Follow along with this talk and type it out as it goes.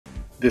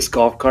This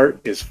golf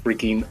cart is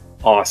freaking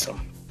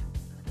awesome.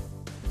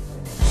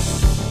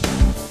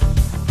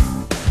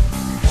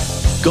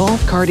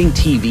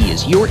 GolfCartingTV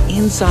is your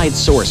inside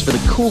source for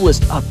the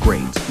coolest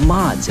upgrades,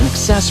 mods, and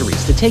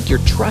accessories to take your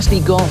trusty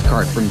golf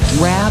cart from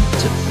drab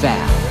to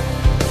fab.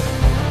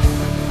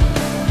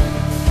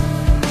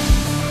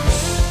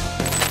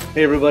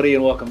 Hey everybody,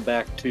 and welcome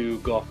back to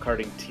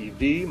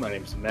GolfCartingTV. My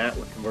name is Matt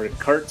with Converted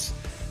Carts.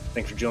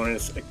 Thanks for joining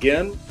us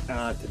again.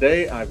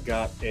 Today I've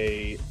got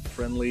a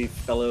friendly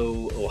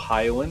fellow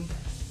Ohioan,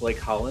 Blake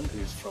Holland,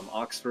 who's from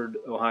Oxford,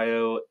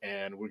 Ohio,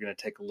 and we're going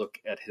to take a look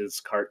at his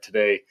cart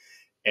today.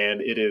 And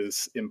it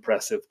is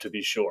impressive, to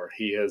be sure.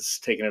 He has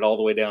taken it all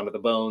the way down to the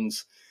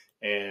bones,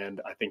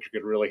 and I think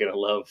you're really going to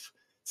love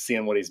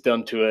seeing what he's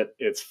done to it.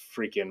 It's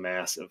freaking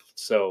massive.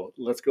 So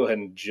let's go ahead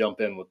and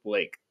jump in with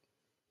Blake.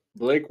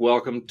 Blake,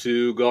 welcome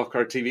to Golf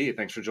Cart TV.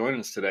 Thanks for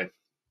joining us today.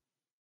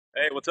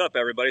 Hey, what's up,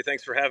 everybody?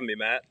 Thanks for having me,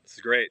 Matt. This is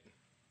great.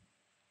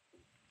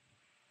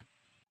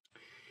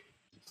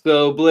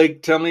 So,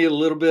 Blake, tell me a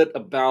little bit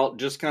about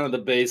just kind of the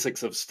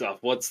basics of stuff.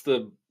 What's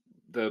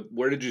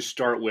where did you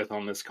start with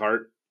on this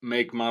cart?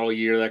 Make, model,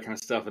 year, that kind of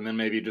stuff, and then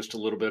maybe just a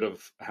little bit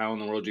of how in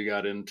the world you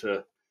got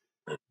into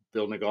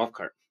building a golf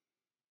cart.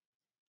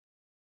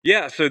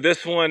 Yeah, so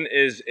this one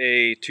is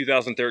a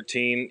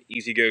 2013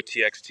 EZGO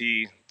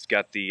TXT. It's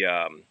got the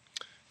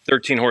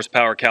 13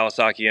 horsepower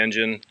Kawasaki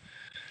engine.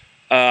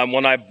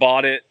 When I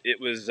bought it,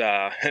 it was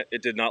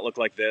it did not look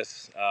like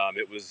this.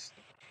 It was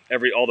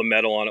all the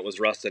metal on it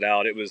was rusted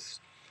out. It was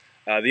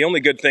the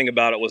only good thing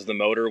about it was the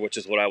motor, which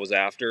is what I was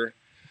after.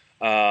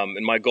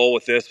 And my goal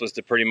with this was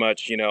to pretty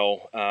much,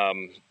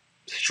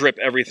 strip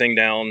everything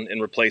down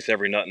and replace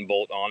every nut and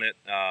bolt on it,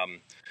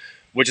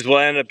 which is what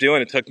I ended up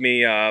doing. It took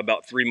me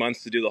about 3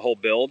 months to do the whole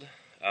build.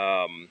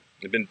 I've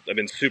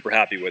been super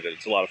happy with it.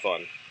 It's a lot of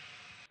fun.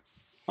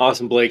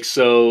 Awesome, Blake.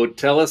 So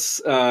tell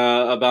us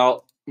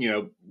about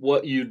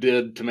what you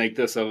did to make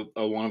this a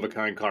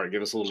one-of-a-kind cart.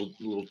 Give us a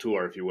little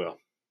tour, if you will.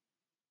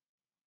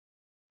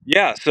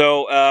 Yeah,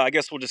 so I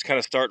guess we'll just kind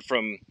of start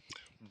from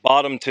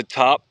bottom to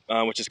top,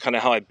 which is kind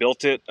of how I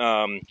built it.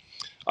 I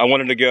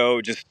wanted to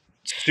go just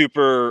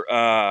super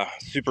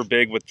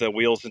big with the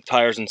wheels and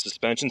tires and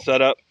suspension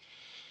setup.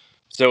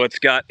 So it's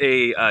got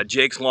a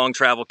Jake's long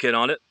travel kit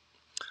on it.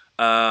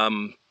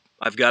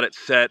 I've got it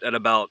set at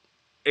about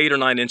 8 or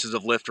 9 inches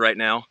of lift right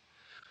now.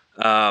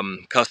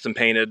 Custom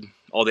painted,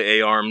 all the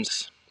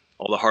A-arms,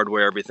 all the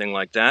hardware, everything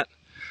like that.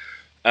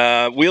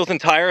 Wheels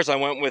and tires, I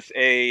went with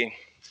a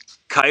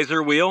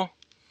Kaiser wheel.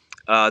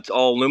 It's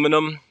all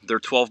aluminum. They're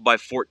 12 by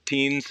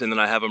 14s, and then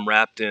I have them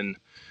wrapped in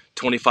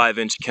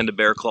 25-inch Kenda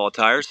Bear Claw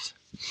tires.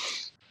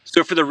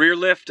 So for the rear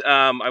lift,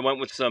 I went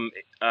with some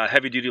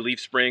heavy-duty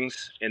leaf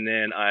springs, and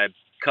then I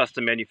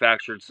custom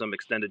manufactured some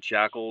extended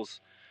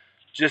shackles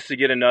just to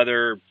get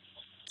another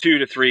 2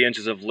 to 3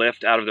 inches of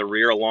lift out of the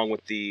rear, along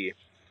with the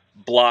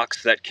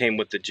blocks that came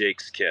with the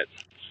Jake's kit.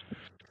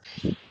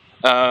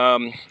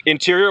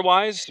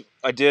 Interior-wise,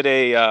 I did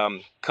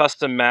a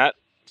custom mat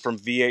from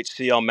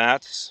VHCL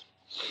Mats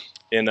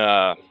in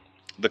the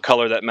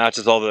color that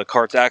matches all the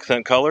cart's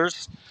accent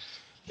colors.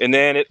 And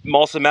then it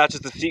also matches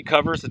the seat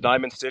covers, the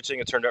diamond stitching.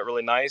 It turned out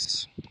really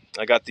nice.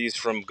 I got these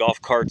from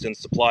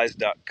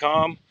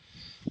GolfCartsandSupplies.com.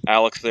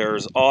 Alex there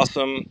is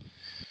awesome.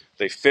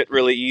 They fit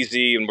really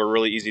easy and were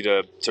really easy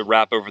to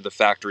wrap over the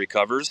factory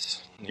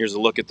covers. And here's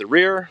a look at the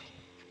rear.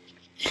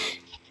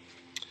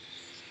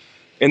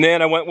 And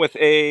then I went with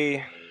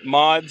a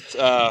Mods.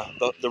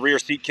 The rear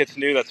seat kit's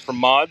new. That's from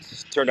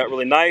Mods. Turned out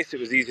really nice. It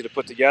was easy to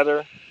put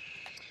together.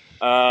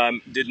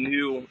 Did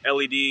new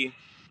LED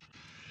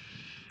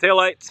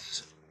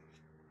taillights.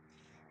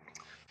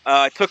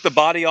 I took the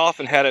body off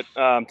and had it,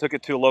 took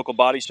it to a local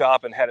body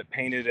shop and had it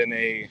painted in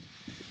a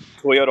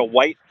Toyota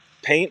white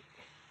paint,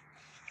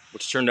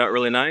 which turned out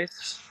really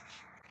nice.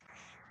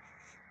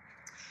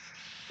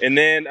 And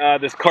then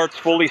this cart's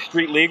fully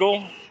street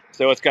legal.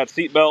 So it's got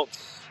seat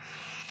belts,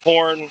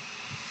 horn,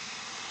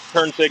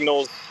 turn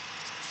signals,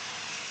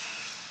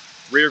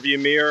 rear view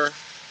mirror,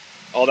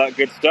 all that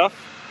good stuff.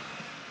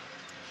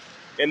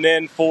 And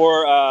then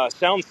for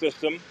sound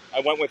system,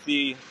 I went with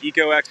the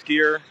EcoX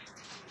gear.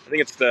 I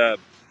think it's the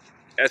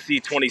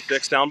SE26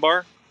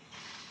 soundbar.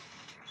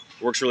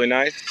 Works really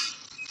nice.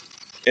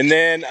 And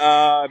then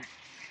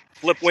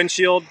flip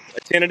windshield, I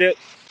tinted it.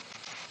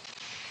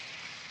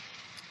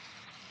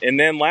 And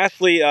then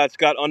lastly, it's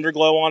got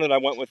underglow on it. I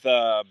went with,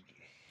 I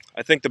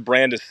think the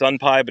brand is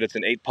SunPie, but it's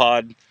an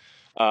 8-pod,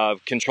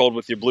 controlled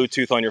with your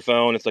Bluetooth on your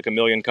phone. It's like a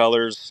million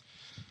colors.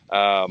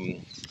 So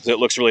it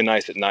looks really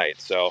nice at night.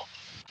 So,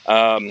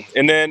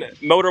 and then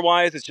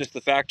motor-wise, it's just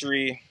the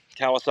factory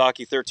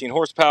Kawasaki 13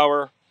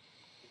 horsepower.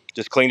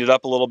 Just cleaned it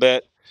up a little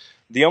bit.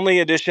 The only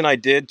addition I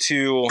did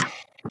to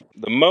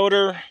the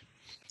motor,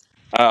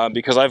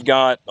 because I've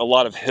got a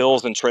lot of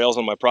hills and trails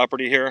on my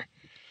property here,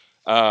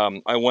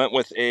 I went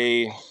with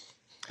a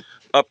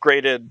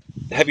upgraded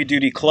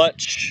heavy-duty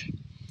clutch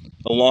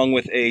along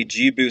with a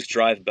G-Boost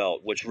drive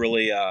belt, which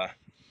really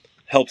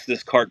helps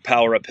this cart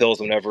power up hills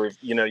whenever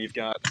you've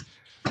got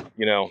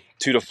 2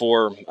 to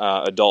 4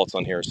 adults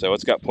on here. So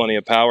it's got plenty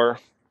of power.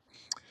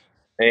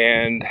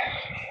 And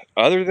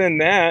other than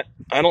that,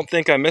 I don't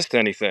think I missed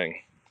anything.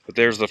 But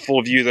there's the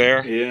full view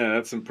there. Yeah,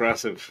 that's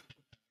impressive.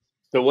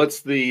 So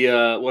what's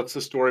the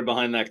story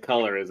behind that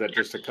color? Is that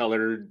just a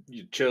color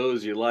you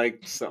chose, you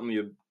liked, is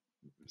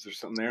there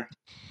something there?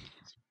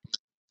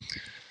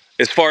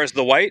 As far as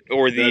the white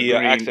or The the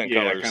green, accent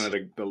yeah, kind of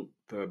colors?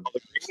 the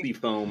sea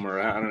foam, or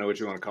I don't know what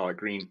you want to call it,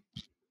 green.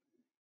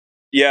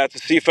 Yeah, it's a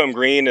seafoam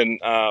green and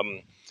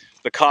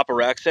the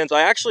copper accents.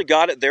 I actually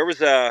got it. There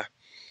was a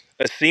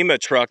SEMA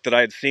truck that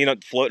I had seen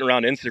floating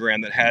around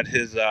Instagram that had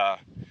his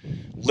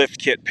lift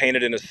kit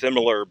painted in a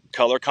similar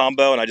color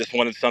combo, and I just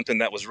wanted something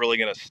that was really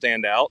going to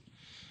stand out.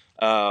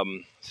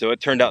 So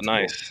it turned out That's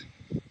cool. nice.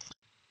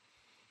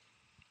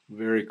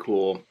 Very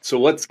cool. So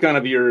what's kind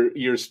of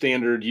your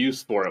standard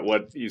use for it?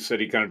 What you said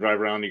you kind of drive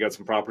around, you got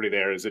some property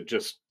there. Is it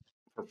just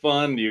for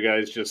fun? Do you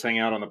guys just hang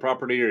out on the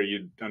property, or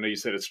I know you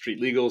said it's street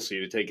legal, so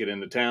you take it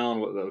into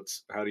town.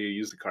 How do you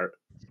use the cart?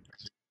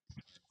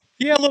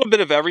 Yeah, a little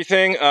bit of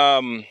everything.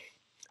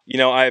 You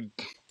know, I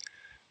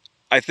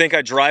think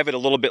I drive it a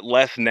little bit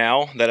less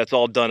now that it's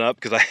all done up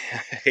because I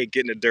hate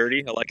getting it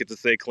dirty. I like it to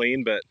stay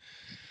clean. But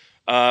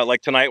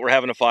like tonight, we're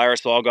having a fire,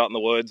 so I'll go out in the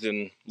woods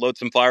and load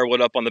some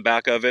firewood up on the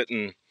back of it.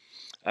 And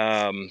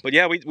but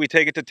yeah, we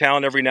take it to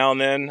town every now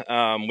and then.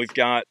 We've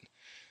got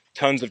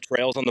tons of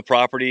trails on the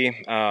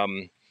property.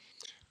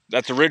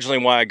 That's originally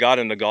why I got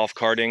into golf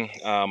carting.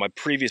 I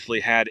previously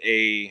had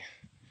a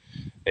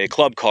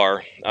club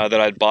car that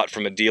I'd bought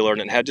from a dealer,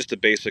 and it had just a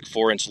basic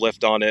 4-inch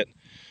lift on it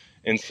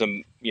and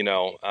some,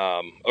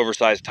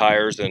 oversized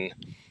tires. And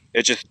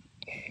it just,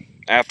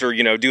 after,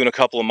 doing a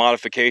couple of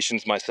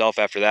modifications myself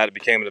after that, it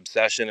became an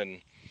obsession.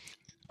 And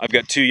I've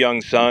got 2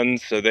 young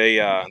sons, so they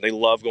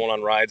love going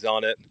on rides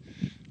on it.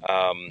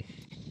 Um,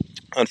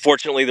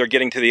 Unfortunately, they're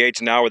getting to the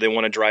age now where they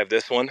want to drive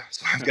this one,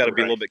 so I've got to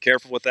be a Right. little bit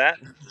careful with that.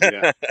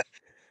 Yeah.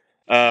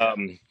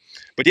 um,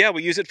 but yeah,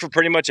 we use it for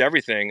pretty much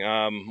everything.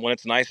 When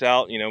it's nice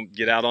out,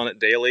 get out on it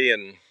daily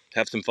and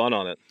have some fun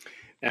on it.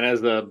 And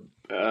as a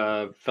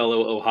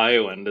fellow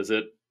Ohioan, does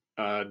it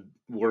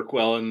work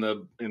well in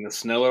the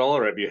snow at all,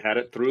 or have you had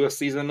it through a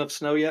season of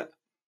snow yet?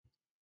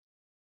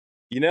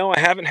 I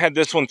haven't had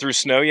this one through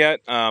snow yet.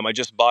 I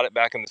just bought it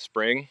back in the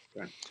spring.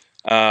 Okay.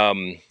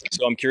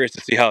 So I'm curious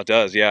to see how it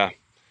does. Yeah.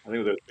 I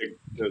think with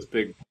those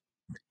big,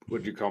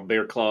 what do you call 'em,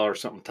 bear claw or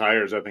something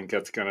tires, I think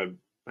that's gonna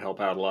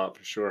help out a lot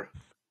for sure.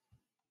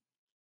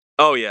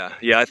 Oh yeah.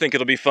 Yeah. I think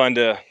it'll be fun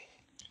to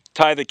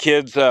tie the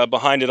kids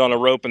behind it on a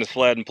rope and a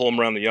sled and pull them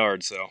around the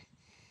yard. So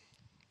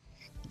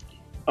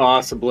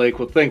Awesome, Blake.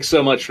 Well, thanks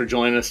so much for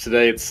joining us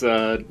today. It's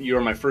you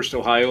are my first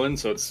Ohioan,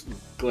 so it's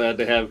glad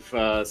to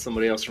have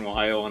somebody else from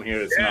Ohio on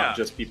here. It's not yeah,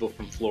 just people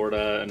from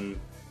Florida and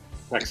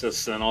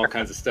Texas and all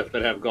kinds of stuff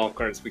that have golf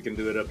carts. We can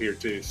do it up here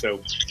too.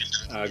 So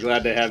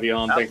glad to have you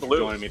on. Thanks for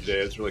absolutely. joining me today.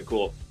 It's really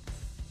cool.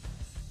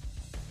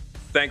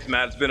 Thanks,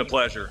 Matt. It's been a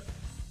pleasure.